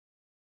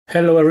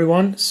Hello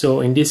everyone,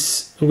 so in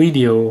this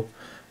video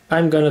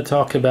I'm gonna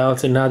talk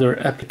about another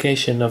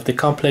application of the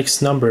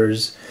complex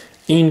numbers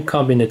in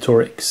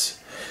combinatorics.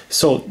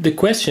 So the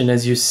question,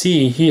 as you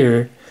see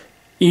here,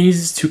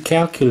 is to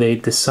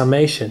calculate the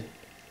summation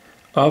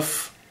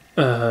of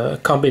a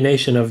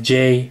combination of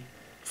j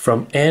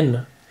from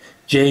n,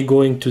 j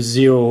going to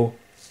 0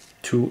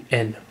 to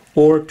n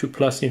or to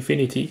plus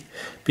infinity,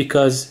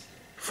 because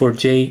for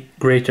j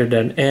greater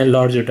than n,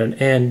 larger than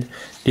n,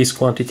 this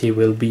quantity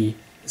will be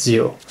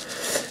 0.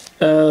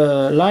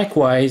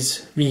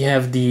 Likewise, we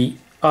have the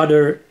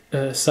other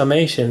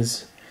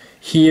summations.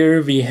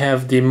 Here we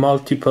have the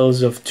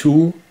multiples of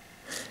 2,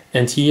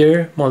 and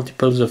here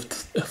multiples of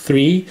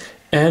 3,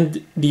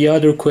 and the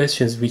other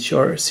questions which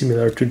are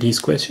similar to these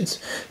questions.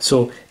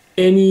 So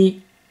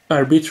any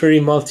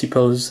arbitrary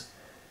multiples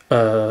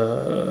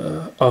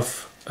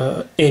of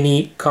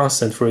any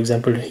constant, for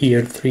example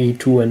here 3,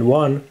 2 and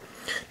 1,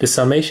 the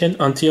summation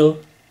until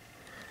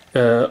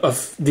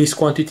of this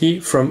quantity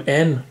from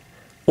n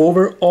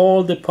over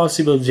all the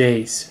possible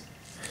j's.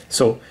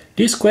 So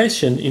this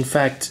question, in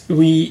fact,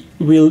 we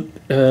will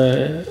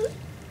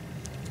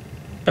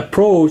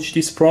approach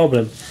this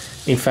problem,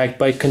 in fact,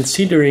 by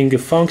considering a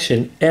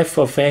function f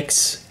of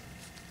x.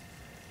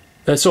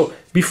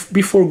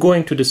 Before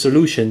going to the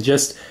solution,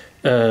 just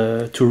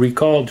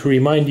to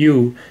remind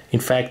you, in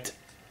fact,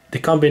 the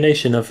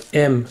combination of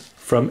m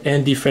from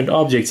n different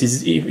objects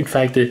is in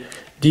fact the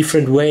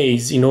different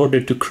ways in order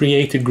to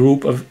create a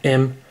group of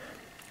m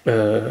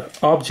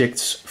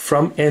objects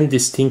from n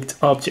distinct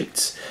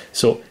objects.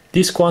 So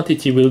this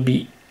quantity will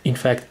be in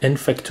fact n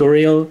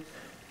factorial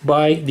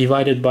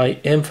divided by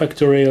m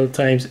factorial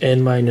times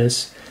n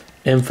minus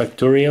m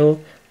factorial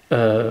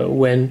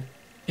when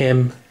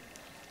m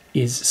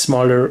is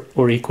smaller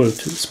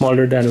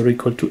than or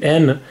equal to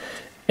n,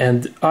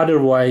 and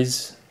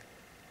otherwise,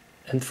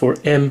 and for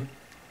m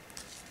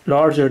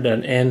larger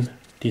than n,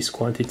 this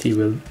quantity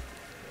will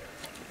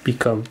be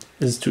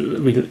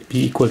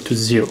equal to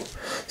 0.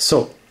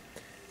 So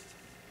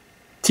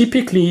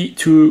typically,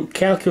 to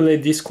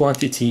calculate this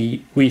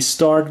quantity, we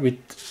start with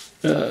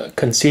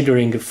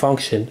considering a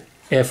function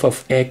f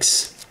of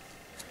x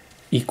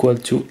equal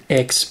to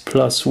x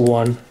plus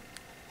 1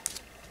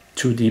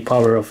 to the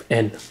power of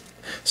n.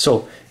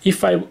 So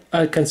if I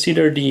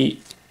consider the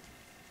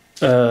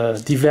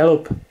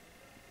development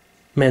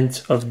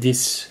of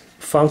this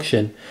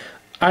function,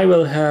 I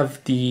will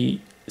have the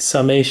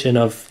summation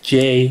of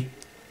j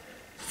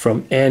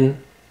from n,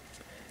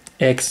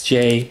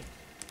 xj,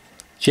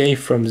 j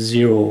from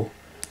 0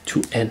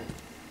 to n.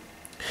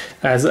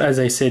 As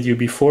I said you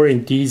before,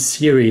 in these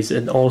series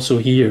and also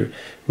here,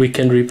 we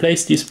can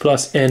replace this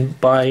plus n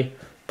by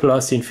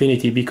plus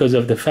infinity because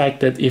of the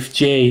fact that if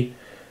j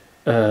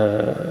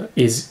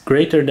is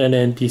greater than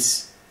n,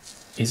 this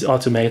is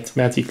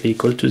automatically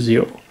equal to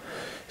 0.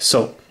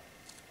 So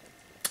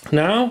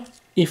now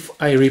if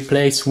I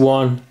replace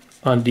 1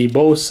 on the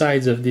both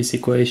sides of this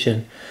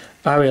equation,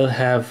 I will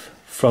have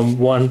from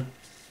one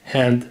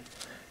hand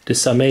the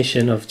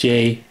summation of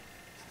j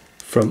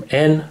from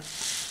n,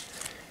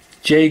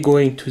 j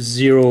going to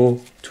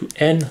 0 to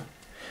n,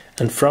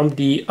 and from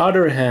the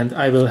other hand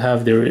I will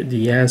have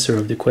the answer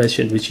of the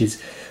question, which is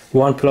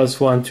 1 plus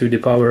 1 to the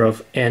power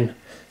of n.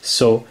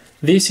 So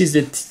this is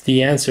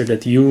the answer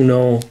that you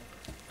know,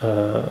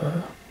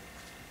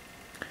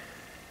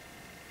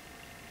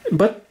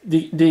 but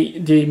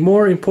the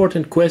more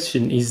important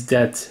question is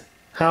that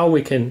how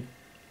we can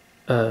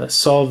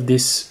solve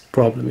this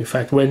problem. In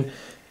fact, when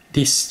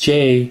this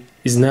j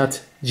is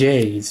not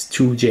j, it's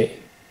 2j.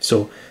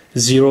 So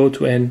 0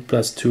 to n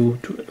plus 2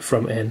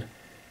 from n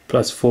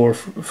plus 4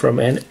 from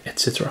n,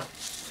 etc.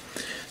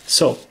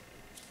 So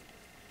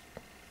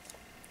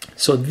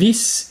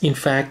this, in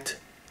fact,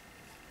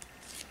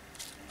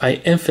 I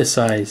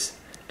emphasize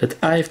that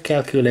I've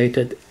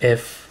calculated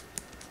f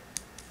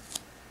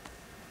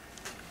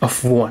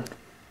of 1.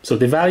 So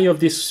the value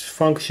of this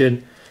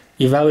function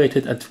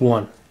evaluated at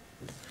 1.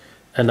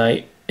 And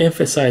I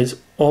emphasize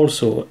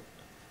also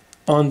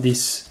on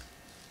this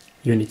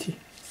unity.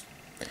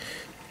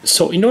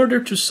 So in order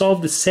to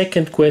solve the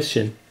second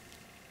question,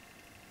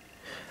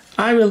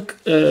 I will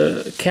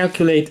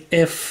calculate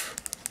f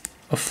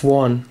of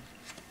 1,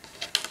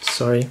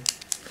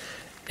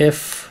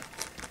 f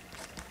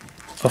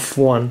of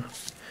 1,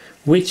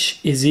 which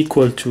is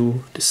equal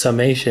to the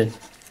summation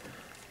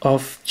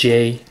of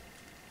j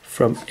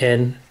from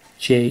n,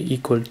 j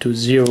equal to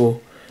 0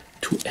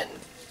 to n.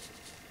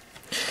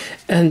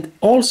 And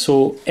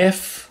also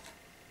f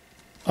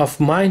of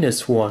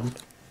minus 1,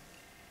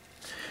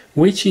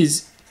 which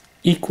is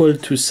equal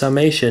to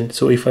summation.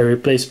 So if I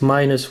replace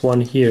minus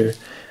 1 here,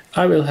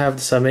 I will have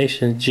the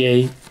summation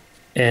j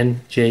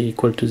n, j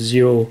equal to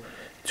 0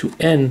 to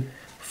n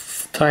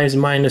times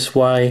minus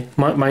 1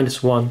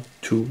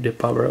 to the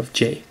power of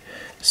j.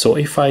 So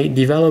if I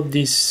develop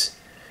this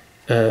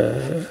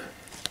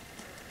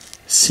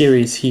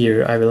series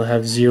here, I will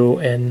have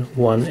 0n,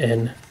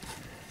 1n,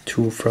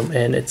 2 from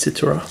n,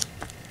 etc.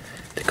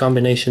 The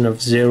combination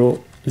of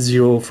 0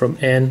 from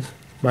n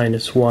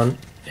minus 1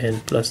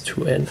 n plus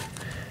 2n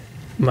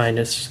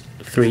minus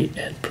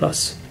 3n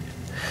plus.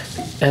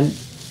 And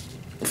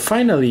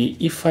finally,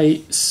 if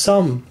I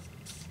sum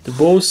the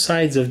both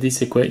sides of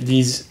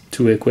these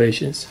two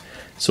equations,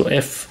 so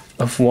f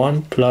of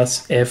 1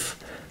 plus f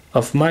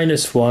of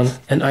minus 1,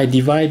 and I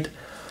divide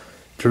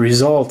the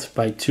result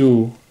by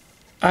 2,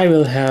 I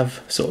will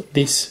have, so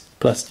this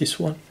plus this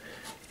one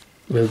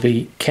will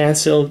be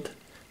cancelled.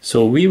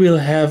 So we will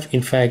have,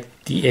 in fact,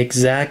 the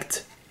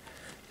exact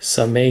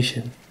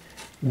summation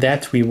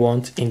that we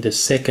want in the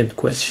second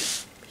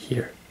question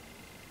here.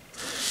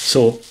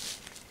 So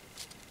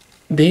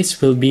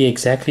this will be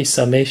exactly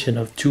summation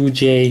of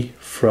 2j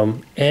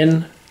from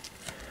n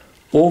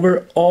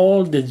over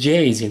all the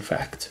j's, in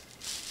fact,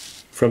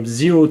 from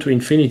 0 to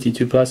infinity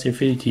to plus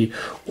infinity,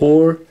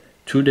 or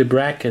to the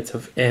bracket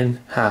of n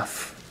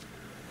half,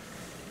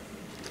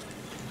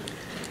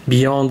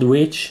 beyond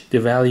which the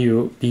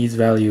value, these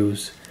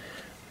values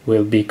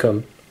will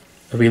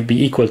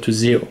be equal to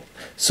 0.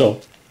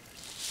 So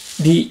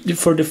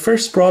for the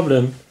first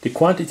problem, the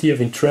quantity of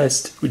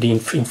interest, in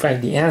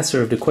fact the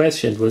answer of the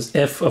question was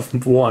f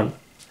of 1.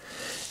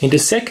 In the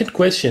second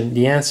question,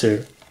 the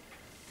answer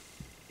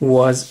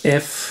was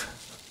f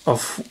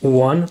of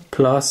 1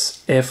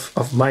 plus f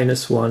of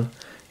minus 1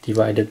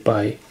 divided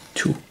by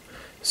 2.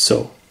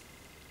 So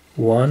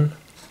 1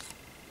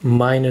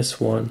 minus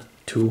 1,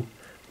 2,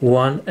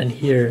 1, and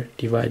here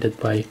divided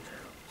by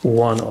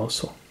 1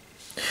 also.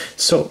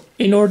 So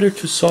in order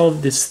to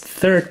solve this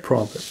third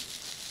problem,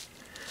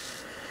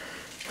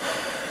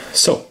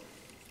 so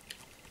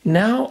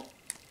now,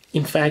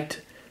 in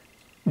fact,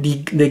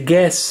 the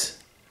guess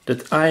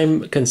that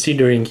I'm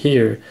considering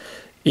here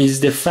is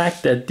the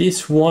fact that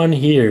this one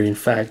here, in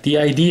fact, the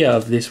idea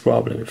of this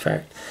problem, in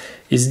fact,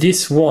 is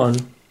this one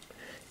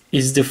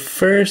is the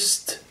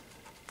first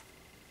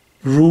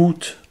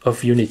root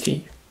of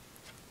unity,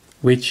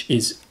 which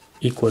is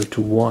equal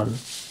to 1.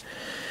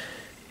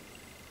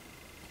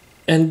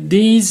 And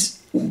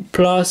these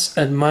plus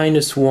and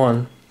minus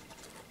 1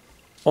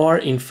 are,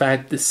 in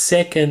fact, the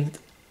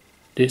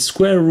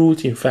square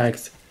root, in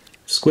fact,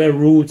 square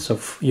roots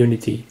of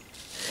unity.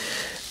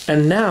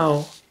 And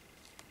now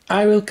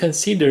I will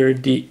consider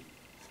the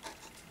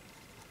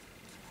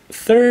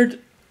third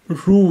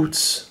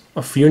roots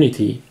of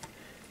unity,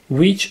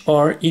 which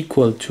are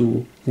equal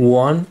to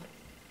 1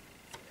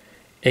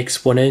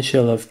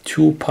 exponential of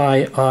 2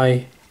 pi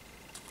I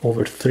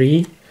over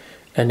 3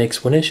 and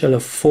exponential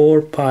of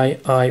 4 pi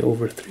I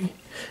over 3.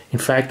 In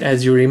fact,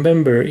 as you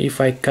remember, if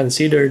I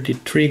consider the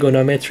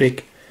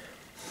trigonometric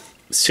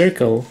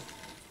circle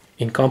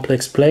in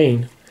complex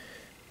plane,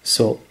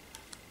 so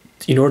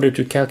in order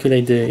to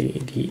calculate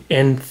the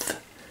nth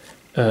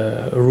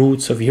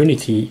roots of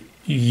unity,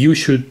 you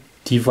should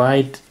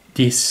divide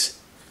this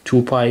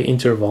 2 pi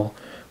interval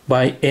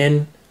by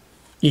n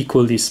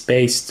equally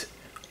spaced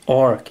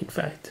arc, in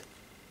fact,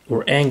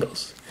 or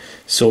angles.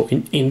 So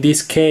in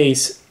this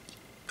case,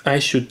 I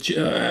should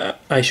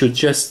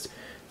just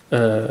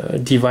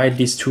divide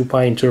this 2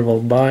 pi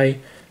interval by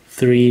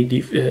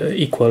 3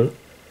 equal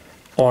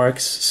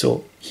arcs.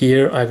 So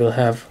here I will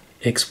have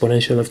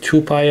exponential of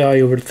 2 pi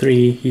I over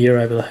 3, here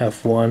I will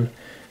have 1,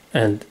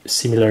 and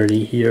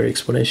similarly here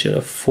exponential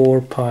of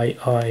 4 pi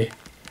I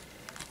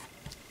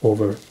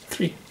over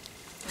 3.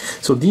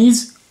 So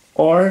these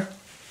are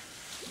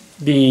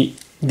the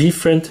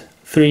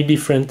three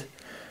different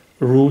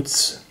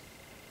roots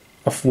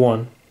of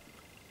 1,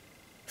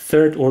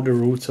 third order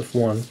roots of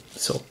 1.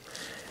 So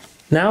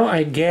now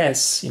I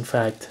guess, in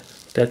fact,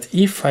 that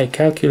if I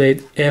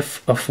calculate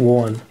f of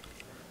 1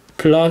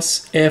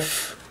 plus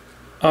f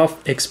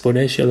of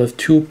exponential of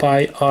 2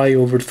 pi I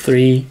over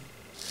 3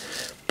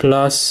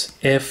 plus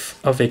f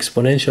of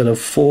exponential of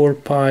 4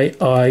 pi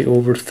I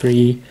over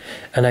 3,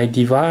 and I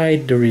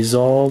divide the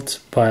result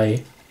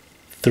by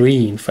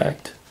 3, in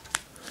fact.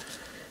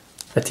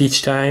 At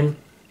each time,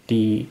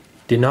 the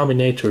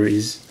denominator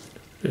is,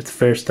 the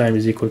first time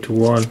is equal to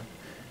 1,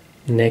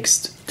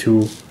 next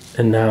 2,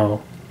 and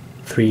now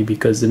 3,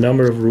 because the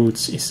number of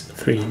roots is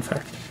 3, in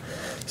fact.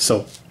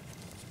 So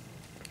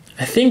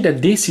I think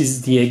that this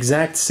is the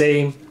exact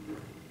same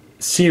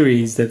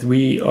series that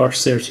we are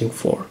searching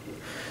for.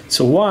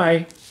 So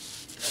why?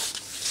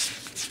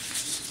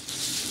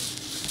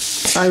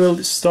 I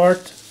will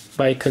start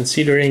by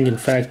considering, in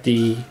fact,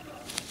 the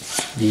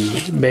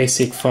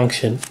basic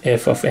function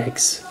f of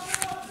x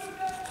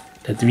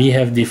that we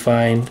have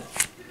defined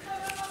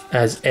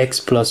as x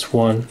plus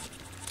 1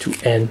 to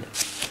n,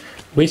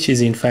 which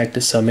is in fact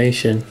the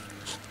summation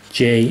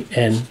j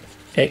n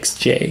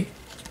xj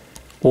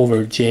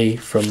over j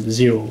from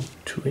 0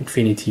 to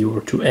infinity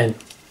or to n.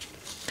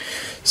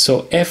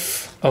 So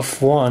f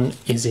of 1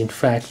 is, in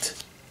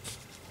fact,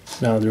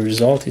 now the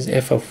result is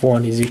f of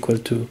 1 is equal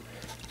to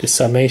the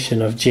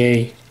summation of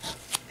j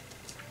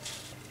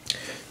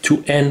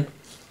to n.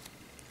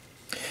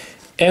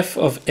 F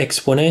of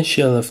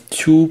exponential of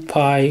 2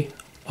 pi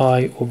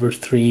I over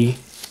 3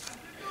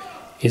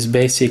 is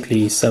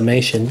basically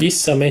summation. These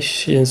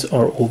summations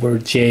are over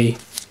j.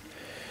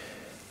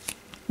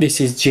 This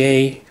is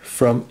j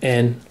from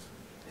n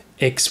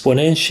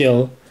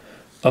exponential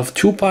of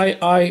 2 pi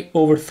I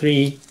over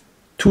 3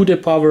 to the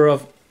power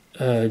of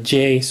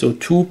j, so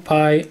 2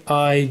 pi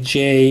I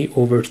j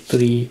over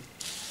 3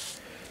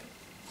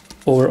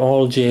 over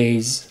all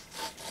j's,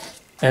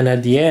 and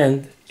at the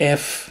end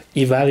f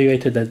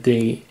evaluated at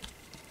the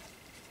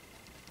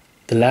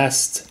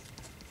last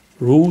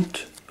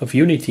root of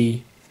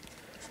unity,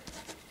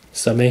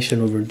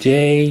 summation over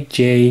j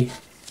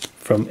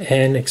from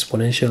n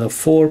exponential of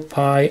 4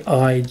 pi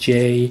I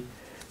j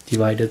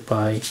divided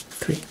by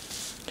 3.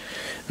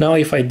 Now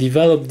if I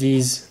develop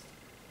these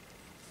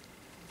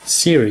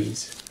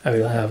series, I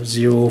will have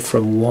 0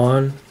 from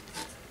 1,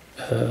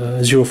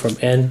 0 from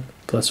n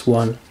plus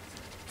 1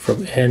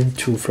 from n,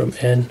 2 from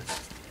n,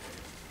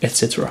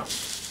 etc.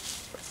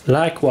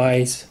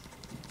 Likewise,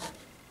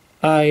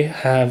 I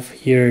have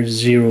here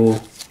 0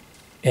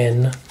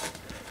 n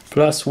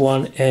plus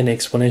 1 n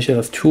exponential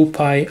of 2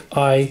 pi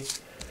I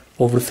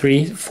over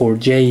 3 for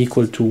j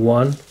equal to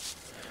 1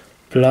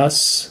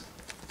 plus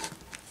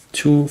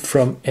 2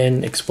 from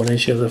n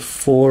exponential of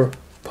 4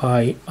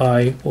 pi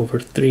I over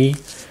 3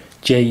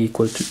 j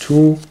equal to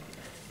 2,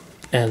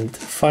 and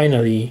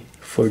finally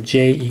for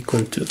j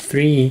equal to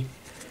 3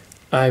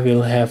 I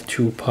will have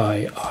 2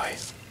 pi I.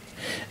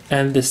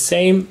 And the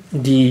same,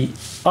 the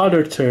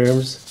other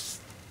terms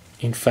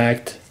in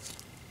fact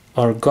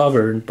are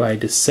governed by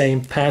the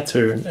same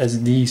pattern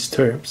as these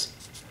terms.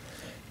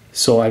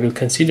 So I will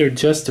consider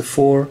just the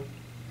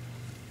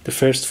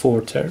first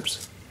four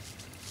terms.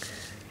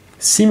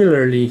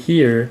 Similarly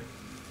here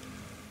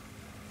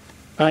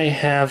I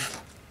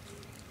have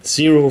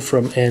 0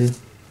 from n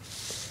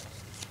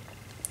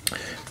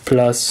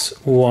plus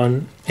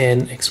 1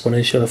 n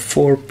exponential of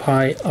 4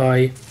 pi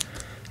I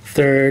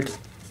third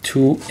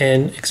to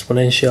n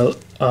exponential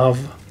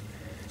of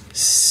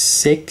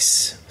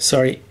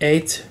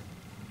 8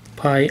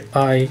 pi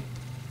I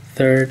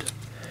third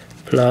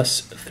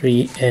plus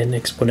 3n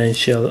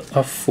exponential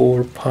of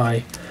 4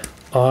 pi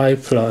I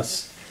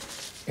plus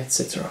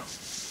etc.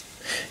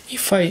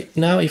 If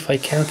I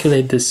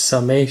calculate the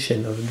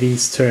summation of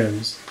these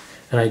terms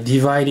and I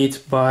divide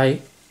it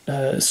by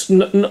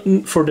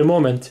for the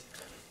moment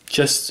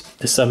just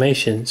the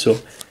summation, so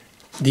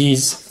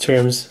these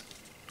terms,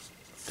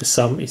 the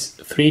sum is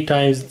 3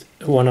 times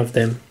one of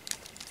them.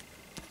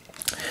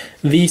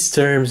 These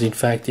terms in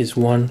fact is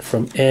 1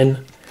 from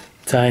n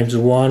times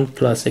 1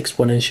 plus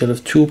exponential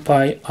of 2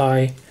 pi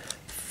I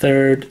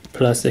third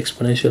plus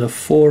exponential of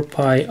 4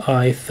 pi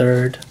I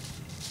third.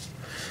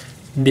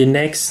 The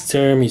next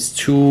term is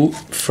 2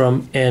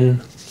 from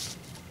n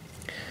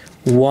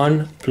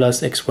 1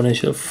 plus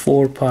exponential of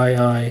 4 pi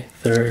I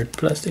third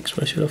plus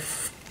exponential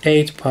of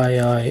 8 pi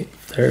I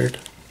third.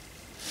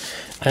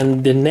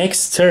 And the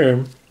next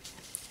term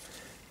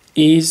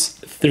is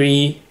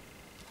 3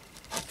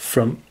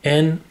 from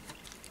n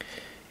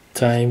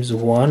times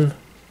 1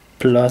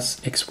 plus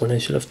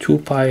exponential of 2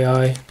 pi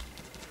I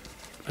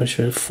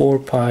exponential of 4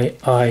 pi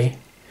I.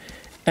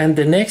 And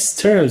the next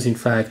terms in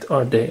fact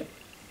are the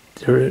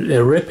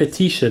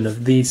repetition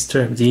of these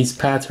terms, these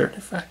pattern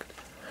in fact.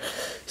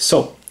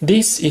 So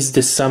this is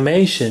the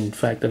summation in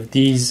fact of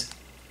these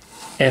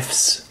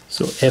f's.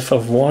 So f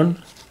of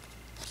 1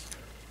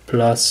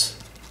 plus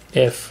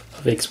f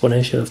of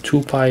exponential of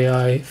 2 pi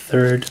I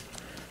third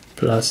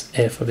plus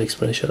f of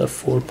exponential of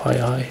 4 pi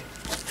I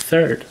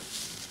third.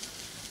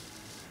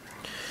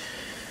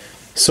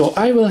 So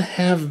I will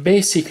have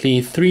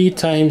basically 3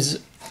 times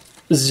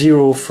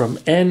 0 from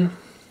n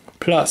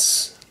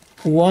plus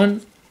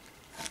 1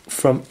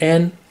 from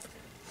n.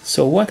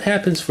 So what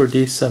happens for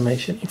this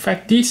summation? In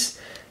fact, this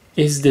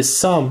is the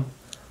sum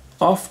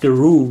of the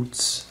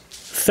roots,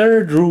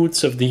 third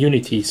roots of the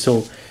unity.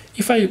 So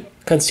if I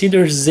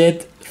consider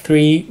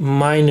z3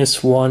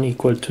 minus 1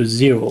 equal to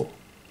 0,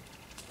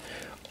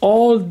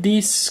 all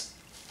these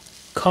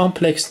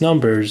complex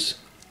numbers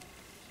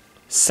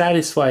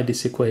satisfy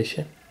this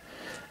equation.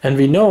 And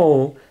we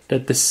know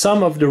that the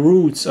sum of the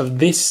roots of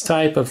this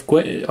type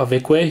of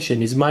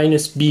equation is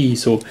minus b.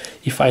 So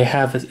if I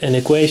have an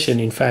equation,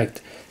 in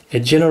fact, a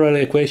general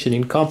equation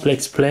in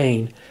complex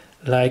plane,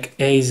 like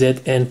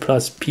azn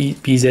plus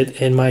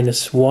bzn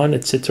minus 1,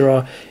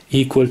 etc.,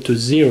 equal to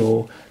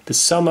 0, the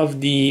sum of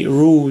the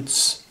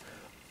roots,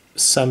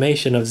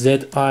 summation of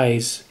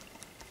zi's,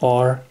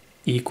 are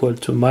equal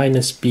to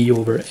minus b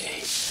over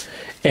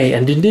a.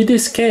 And in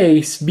this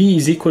case, b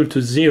is equal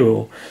to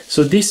 0.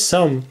 So this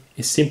sum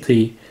is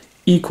simply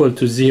equal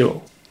to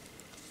 0.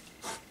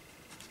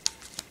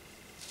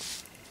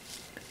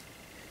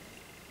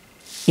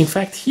 In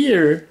fact,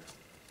 here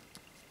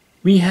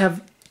we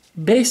have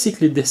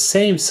basically the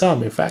same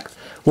sum. In fact,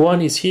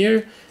 1 is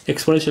here,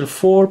 exponential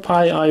 4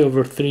 pi I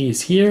over 3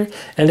 is here,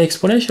 and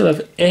exponential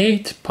of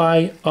 8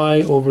 pi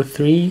I over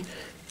 3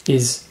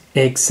 is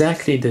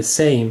exactly the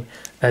same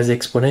as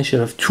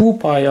exponential of 2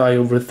 pi I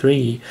over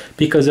 3,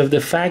 because of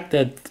the fact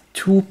that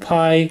 2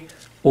 pi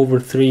over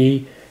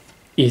 3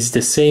 is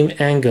the same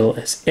angle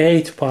as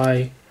 8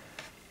 pi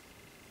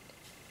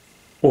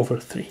over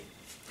 3.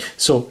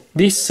 So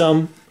this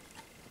sum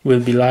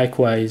will be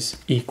likewise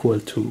equal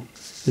to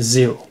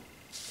 0.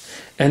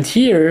 And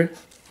here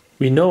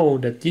we know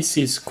that this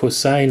is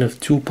cosine of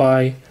 2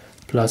 pi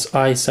plus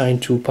I sine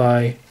 2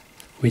 pi,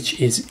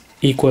 which is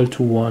equal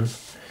to 1.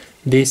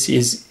 This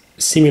is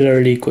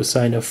similarly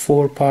cosine of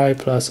 4 pi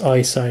plus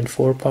I sine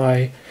 4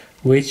 pi,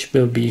 which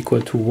will be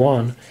equal to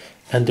 1,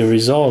 and the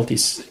result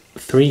is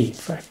 3 in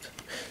fact.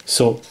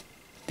 So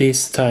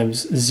this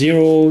times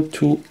 0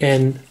 to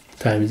n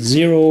times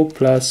 0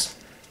 plus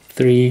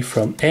 3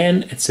 from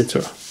n,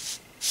 etc.,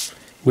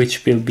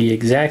 which will be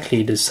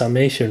exactly the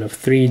summation of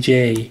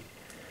 3j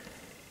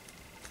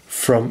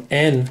from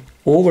n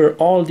over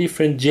all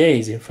different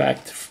j's, in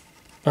fact,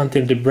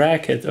 until the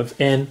bracket of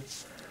n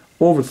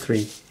over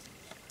 3,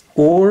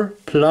 or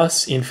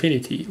plus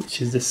infinity,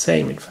 which is the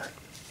same in fact.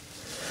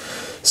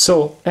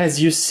 So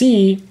as you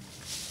see,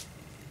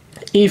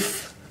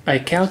 if I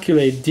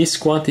calculate this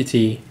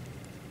quantity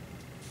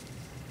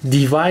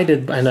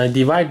divided, and I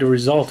divide the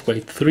result by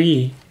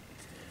 3,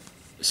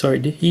 sorry,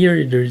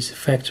 here there is a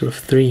factor of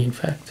 3 in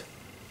fact,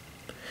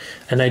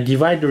 and I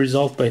divide the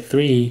result by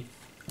 3,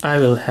 I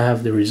will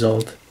have the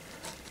result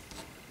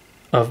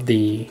of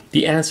the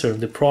answer of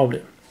the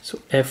problem. So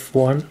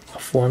f1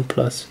 of 1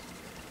 plus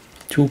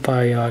 2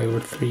 pi I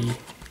over 3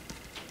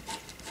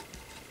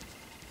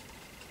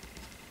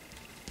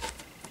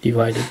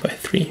 divided by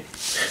 3.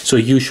 So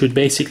you should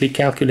basically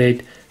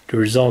calculate the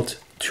result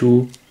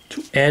 2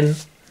 to n,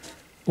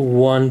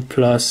 1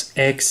 plus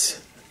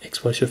x,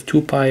 exponential of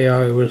 2 pi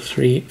I over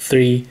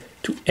 3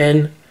 to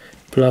n,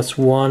 plus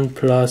 1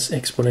 plus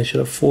exponential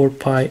of 4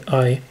 pi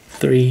I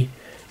 3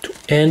 to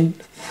n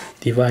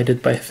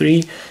divided by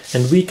 3,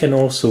 and we can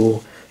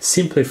also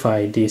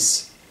simplify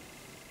this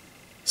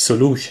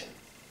solution.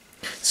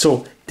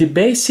 So the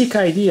basic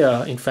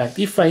idea, in fact,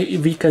 if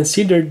we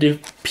consider the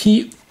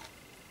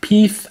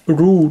pth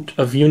root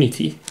of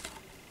unity,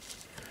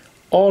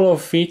 all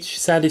of which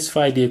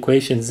satisfy the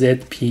equation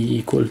zp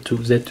equal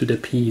to z to the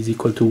p is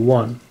equal to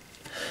 1,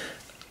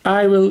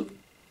 I will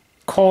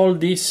call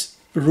these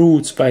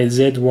roots by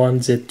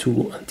z1,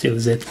 z2 until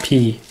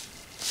zp.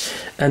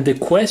 And the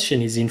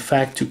question is in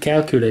fact to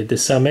calculate the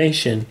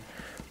summation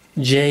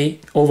j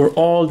over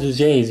all the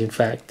j's, in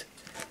fact,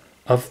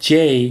 of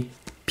j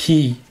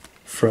p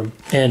from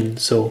n.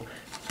 So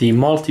the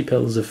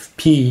multiples of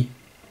p,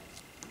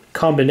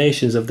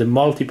 combinations of the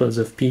multiples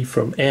of p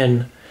from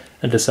n,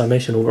 and the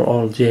summation over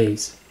all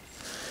j's.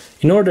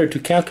 In order to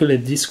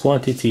calculate this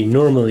quantity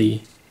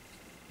normally,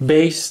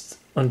 based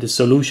on the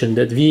solution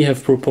that we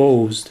have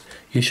proposed,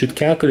 you should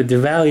calculate the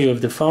value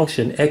of the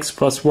function x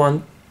plus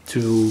 1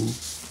 to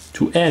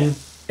n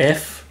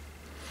f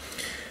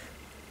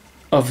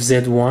of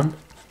z1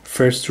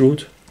 first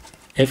root,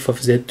 f of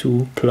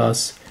z2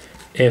 plus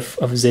f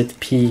of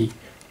zp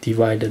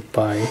divided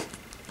by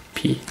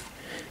p.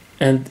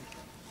 And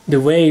the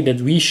way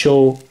that we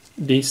show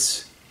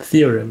this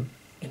theorem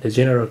in the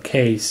general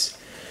case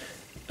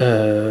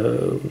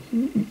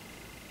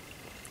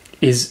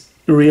is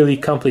really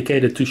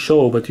complicated to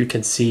show, but you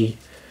can see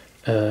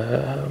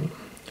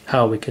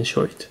how we can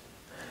show it.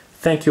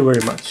 Thank you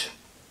very much.